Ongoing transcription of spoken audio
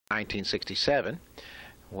1967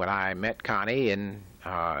 when I met Connie in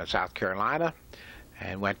South Carolina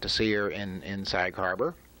and went to see her in Sag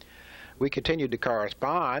Harbor. We continued to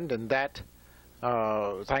correspond, and that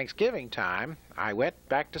Thanksgiving time I went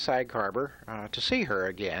back to Sag Harbor to see her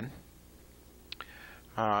again,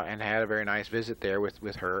 and had a very nice visit there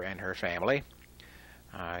with her and her family.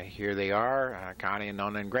 Here they are, Connie and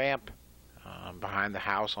Nona and Gramp, behind the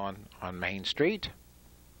house on Main Street.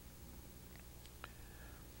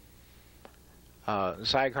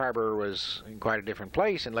 Sag Harbor was quite a different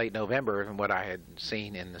place in late November than what I had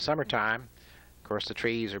seen in the summertime. Of course, the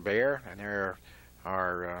trees are bare, and there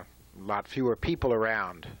are a lot fewer people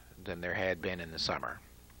around than there had been in the summer.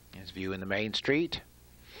 His view in the Main Street.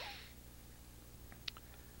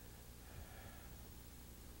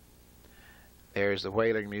 There's the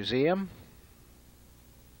Whaler Museum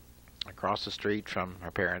across the street from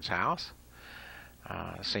her parents' house.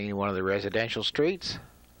 Seen one of the residential streets.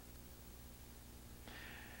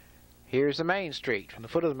 Here's the Main Street, from the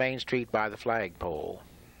foot of the Main Street by the flagpole.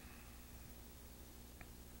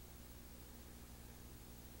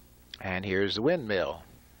 And here's the windmill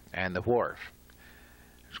and the wharf.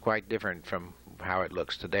 It's quite different from how it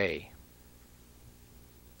looks today.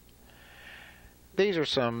 These are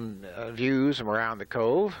some views from around the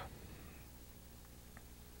cove.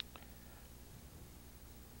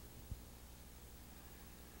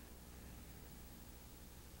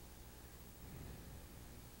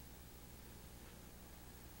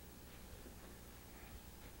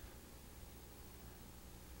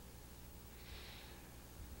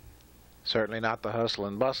 Certainly not the hustle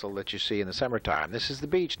and bustle that you see in the summertime. This is the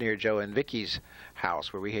beach near Joe and Vicky's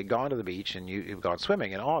house, where we had gone to the beach and you've gone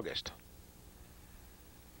swimming in August.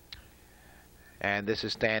 And this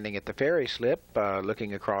is standing at the ferry slip,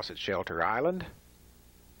 looking across at Shelter Island.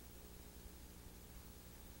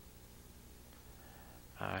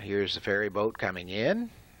 Here's the ferry boat coming in,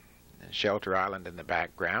 and Shelter Island in the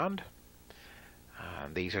background.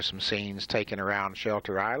 These are some scenes taken around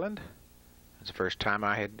Shelter Island. It's the first time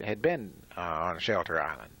I had been on Shelter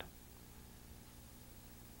Island.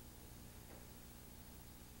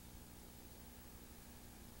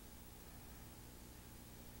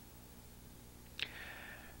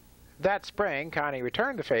 That spring, Connie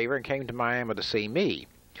returned the favor and came to Miami to see me.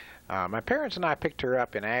 My parents and I picked her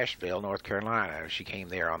up in Asheville, North Carolina. She came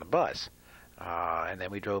there on the bus. And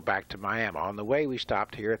then we drove back to Miami. On the way, we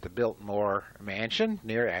stopped here at the Biltmore Mansion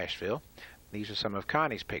near Asheville. These are some of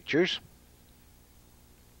Connie's pictures.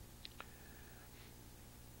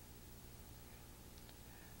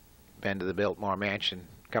 Been to the Biltmore Mansion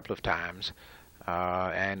a couple of times,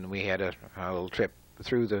 and we had a little trip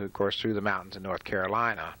through the mountains in North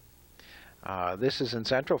Carolina. This is in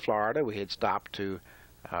Central Florida. We had stopped to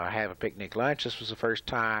have a picnic lunch. This was the first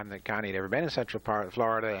time that Connie had ever been in Central part of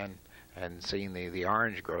Florida and seen the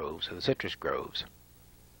orange groves, or the citrus groves.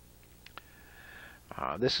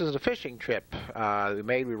 This is a fishing trip we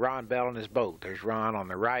made with Ron Bell and his boat. There's Ron on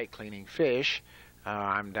the right cleaning fish.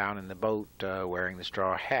 I'm down in the boat wearing the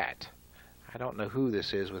straw hat. I don't know who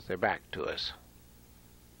this is with their back to us.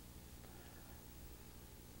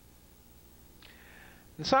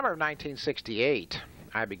 In summer of 1968,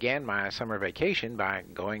 I began my summer vacation by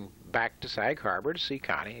going back to Sag Harbor to see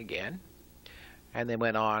Connie again, and then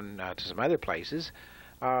went on to some other places.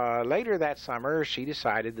 Later that summer, she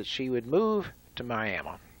decided that she would move to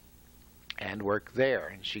Miami and work there,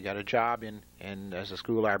 and she got a job as a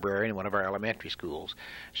school librarian in one of our elementary schools.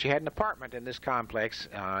 She had an apartment in this complex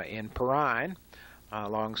in Perrine,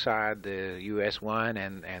 alongside the US 1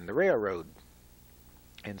 and the railroad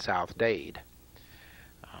in South Dade.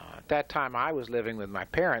 At that time, I was living with my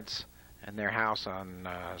parents in their house on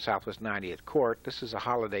Southwest 90th Court. This is a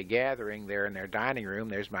holiday gathering there in their dining room.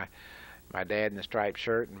 There's my dad in the striped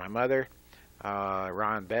shirt and my mother.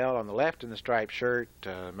 Ron Bell on the left in the striped shirt,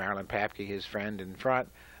 Marilyn Papke, his friend, in front.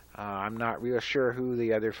 I'm not real sure who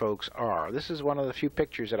the other folks are. This is one of the few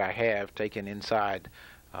pictures that I have taken inside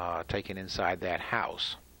that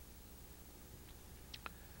house.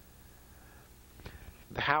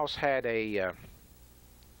 The house had a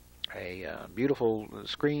beautiful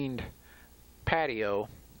screened patio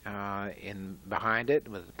in behind it,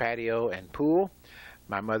 with a patio and pool.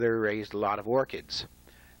 My mother raised a lot of orchids.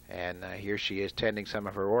 And here she is tending some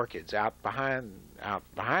of her orchids. Out behind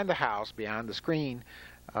the house, beyond the screen,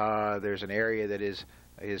 there's an area that is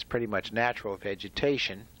pretty much natural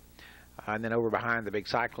vegetation. And then over behind the big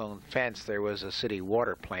cyclone fence, there was a city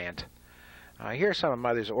water plant. Here's some of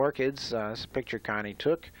Mother's orchids. This is a picture Connie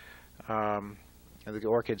took. The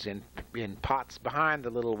orchids in pots. Behind the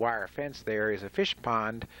little wire fence there is a fish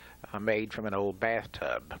pond made from an old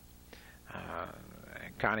bathtub.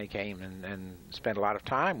 Connie came and spent a lot of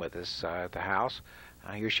time with us at the house.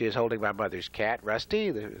 Here she is holding my mother's cat,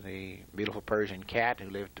 Rusty, the beautiful Persian cat who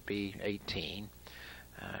lived to be 18.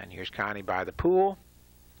 And here's Connie by the pool,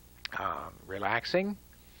 relaxing.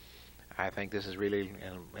 I think this is really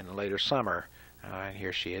in the later summer. And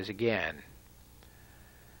here she is again.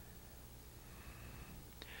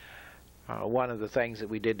 One of the things that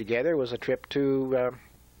we did together was a trip to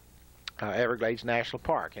Everglades National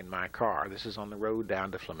Park in my car. This is on the road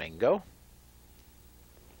down to Flamingo.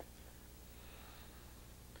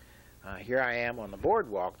 Here I am on the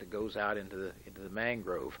boardwalk that goes out into the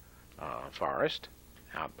mangrove forest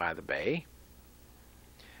out by the bay.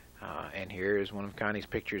 And here is one of Connie's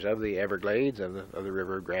pictures of the Everglades, of the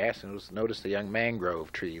river of grass, and notice the young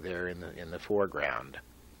mangrove tree there in the foreground.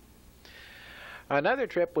 Another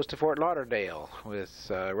trip was to Fort Lauderdale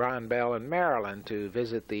with Ron, Bell, and Marilyn to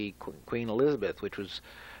visit the Queen Elizabeth, which was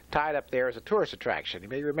tied up there as a tourist attraction. You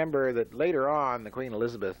may remember that later on the Queen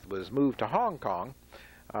Elizabeth was moved to Hong Kong.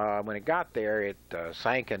 When it got there, it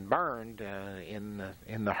sank and burned in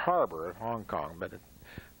the harbor of Hong Kong. But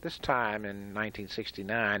this time in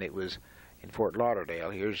 1969, it was in Fort Lauderdale.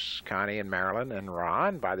 Here's Connie and Marilyn and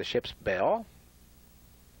Ron by the ship's bell.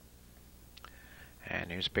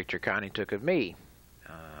 And here's a picture Connie took of me.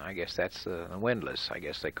 I guess that's the windlass, I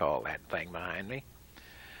guess they call that thing behind me.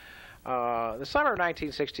 The summer of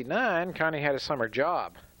 1969, Connie had a summer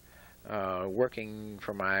job working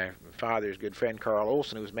for my father's good friend Carl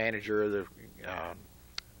Olson, who was manager of the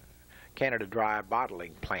Canada Dry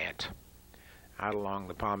bottling plant out along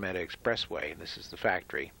the Palmetto Expressway. This is the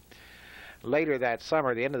factory. Later that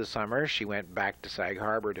summer, the end of the summer, she went back to Sag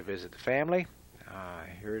Harbor to visit the family.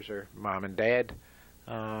 Here's her mom and dad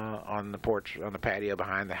on the porch, on the patio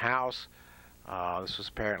behind the house. This was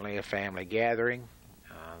apparently a family gathering.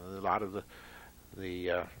 A lot of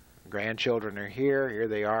the grandchildren are here. Here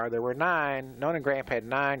they are. There were 9. Nona and Grandpa had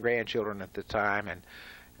 9 grandchildren at the time,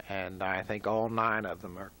 and I think all 9 of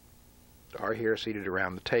them are here seated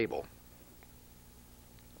around the table.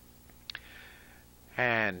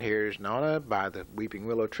 And here's Nona by the weeping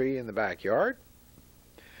willow tree in the backyard.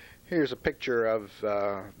 Here's a picture of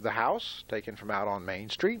the house taken from out on Main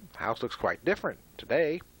Street. The house looks quite different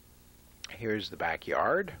today. Here's the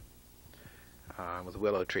backyard with the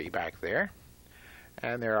willow tree back there.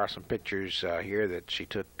 And there are some pictures here that she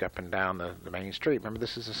took up and down the Main Street. Remember,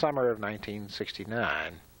 this is the summer of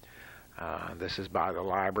 1969. This is by the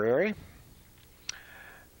library.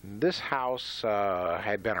 This house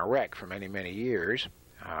had been a wreck for many, many years.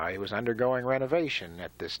 It was undergoing renovation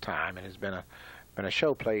at this time and has been a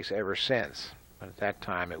showplace ever since. But at that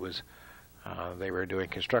time, it was they were doing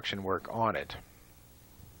construction work on it.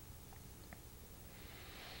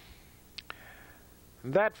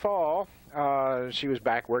 That fall, she was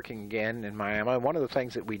back working again in Miami. One of the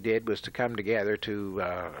things that we did was to come together to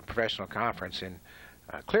a professional conference in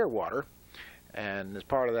Clearwater. And as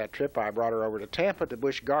part of that trip, I brought her over to Tampa to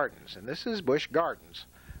Busch Gardens. And this is Busch Gardens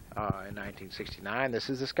in 1969. This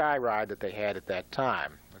is the sky ride that they had at that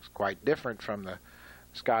time. It's quite different from the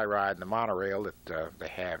sky ride and the monorail that they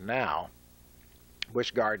have now.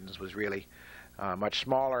 Busch Gardens was really much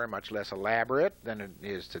smaller and much less elaborate than it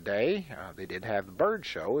is today. They did have the bird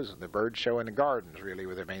show. The bird show in the gardens really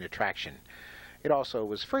were their main attraction. It also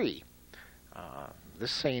was free. This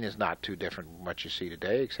scene is not too different from what you see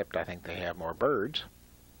today, except I think they have more birds.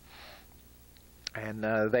 And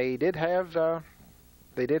they did have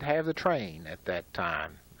the train at that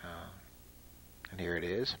time. And here it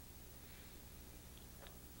is.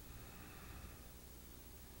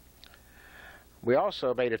 We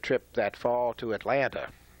also made a trip that fall to Atlanta.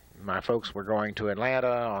 My folks were going to Atlanta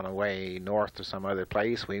on a way north to some other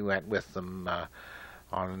place. We went with them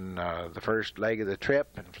on the first leg of the trip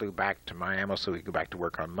and flew back to Miami so we could go back to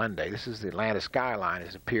work on Monday. This is the Atlanta skyline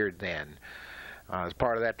as it appeared then. As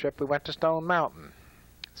part of that trip, we went to Stone Mountain.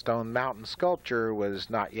 Stone Mountain sculpture was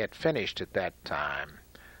not yet finished at that time.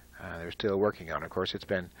 They're still working on it. Of course, it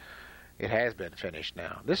has been finished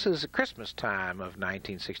now. This is the Christmas time of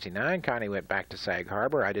 1969. Connie went back to Sag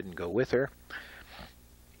Harbor. I didn't go with her.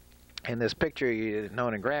 In this picture,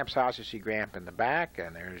 Nona and Gramps' house, you see Gramp in the back,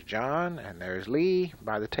 and there's John, and there's Lee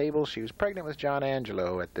by the table. She was pregnant with John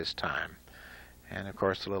Angelo at this time. And, of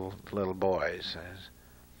course, the little boys.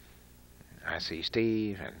 I see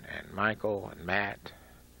Steve and Michael and Matt.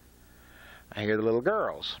 I hear the little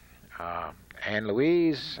girls. Anne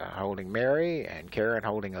Louise holding Mary, and Karen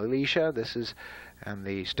holding Alicia. This is in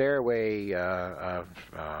the stairway of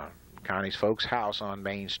Connie's folks' house on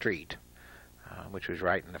Main Street, which was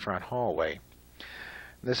right in the front hallway.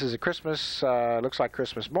 This is a Christmas, looks like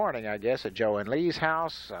Christmas morning, I guess, at Joe and Lee's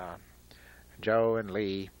house. Joe and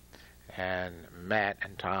Lee and Matt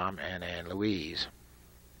and Tom and Ann Louise.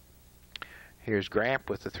 Here's Gramp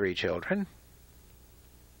with the 3 children.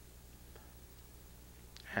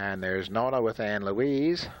 And there's Nona with Ann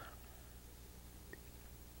Louise.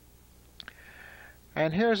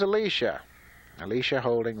 And here's Alicia. Alicia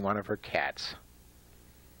holding one of her cats.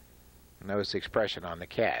 Notice the expression on the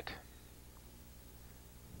cat.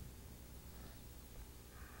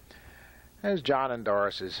 There's John and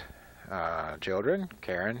Doris's children,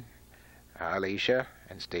 Karen, Alicia,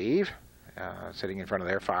 and Steve, sitting in front of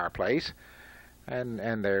their fireplace.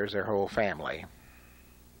 And there's their whole family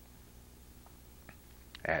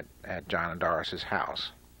at John and Doris's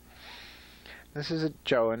house. This is at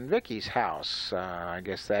Joe and Vicky's house. I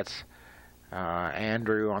guess that's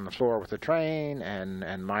Andrew on the floor with the train,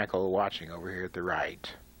 and Michael watching over here at the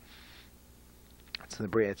right. It's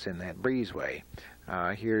in that breezeway.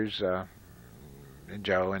 Here's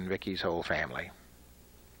Joe and Vicky's whole family.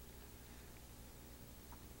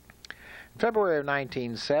 In February of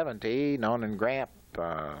 1970, Nona and Gramp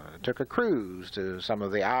took a cruise to some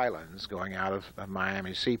of the islands going out of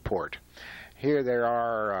Miami Seaport. Here they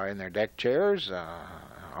are in their deck chairs,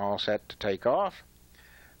 all set to take off.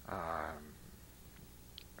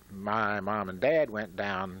 My mom and Dad went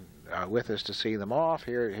down with us to see them off.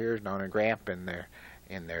 Here's Nona and Gramp in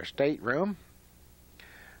their stateroom.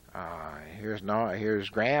 Here's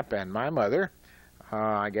Gramp and my mother.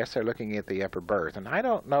 I guess they're looking at the upper berth. And I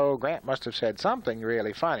don't know, Gramp must have said something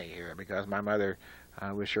really funny here, because my mother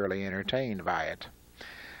was surely entertained by it.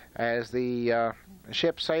 As the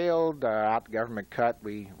ship sailed out the government cut,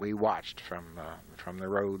 we watched from the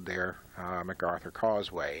road there, MacArthur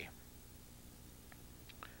Causeway.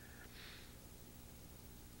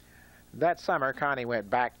 That summer, Connie went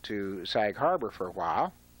back to Sag Harbor for a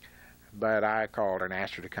while, but I called her and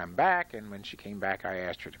asked her to come back, and when she came back, I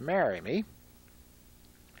asked her to marry me.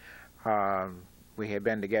 We had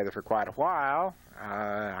been together for quite a while.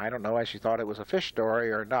 I don't know if she thought it was a fish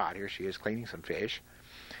story or not. Here she is cleaning some fish.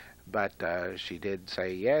 But she did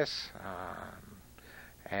say yes,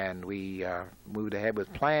 and we moved ahead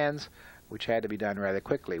with plans, which had to be done rather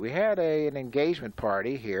quickly. We had an engagement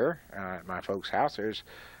party here at my folks' house. There's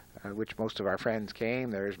which most of our friends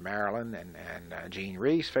came. There's Marilyn and Gene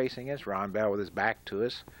Reese facing us, Ron Bell with his back to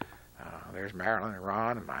us. There's Marilyn and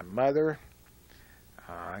Ron and my mother.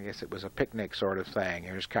 I guess it was a picnic sort of thing.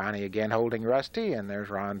 Here's Connie again holding Rusty, and there's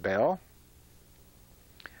Ron Bell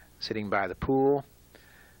sitting by the pool.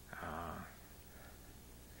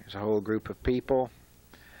 There's a whole group of people.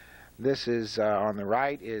 This is, on the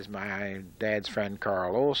right, is my dad's friend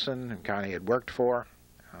Carl Olson, and Connie had worked for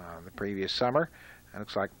the previous summer. It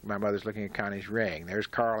looks like my mother's looking at Connie's ring. There's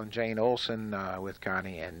Carl and Jane Olson with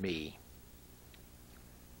Connie and me.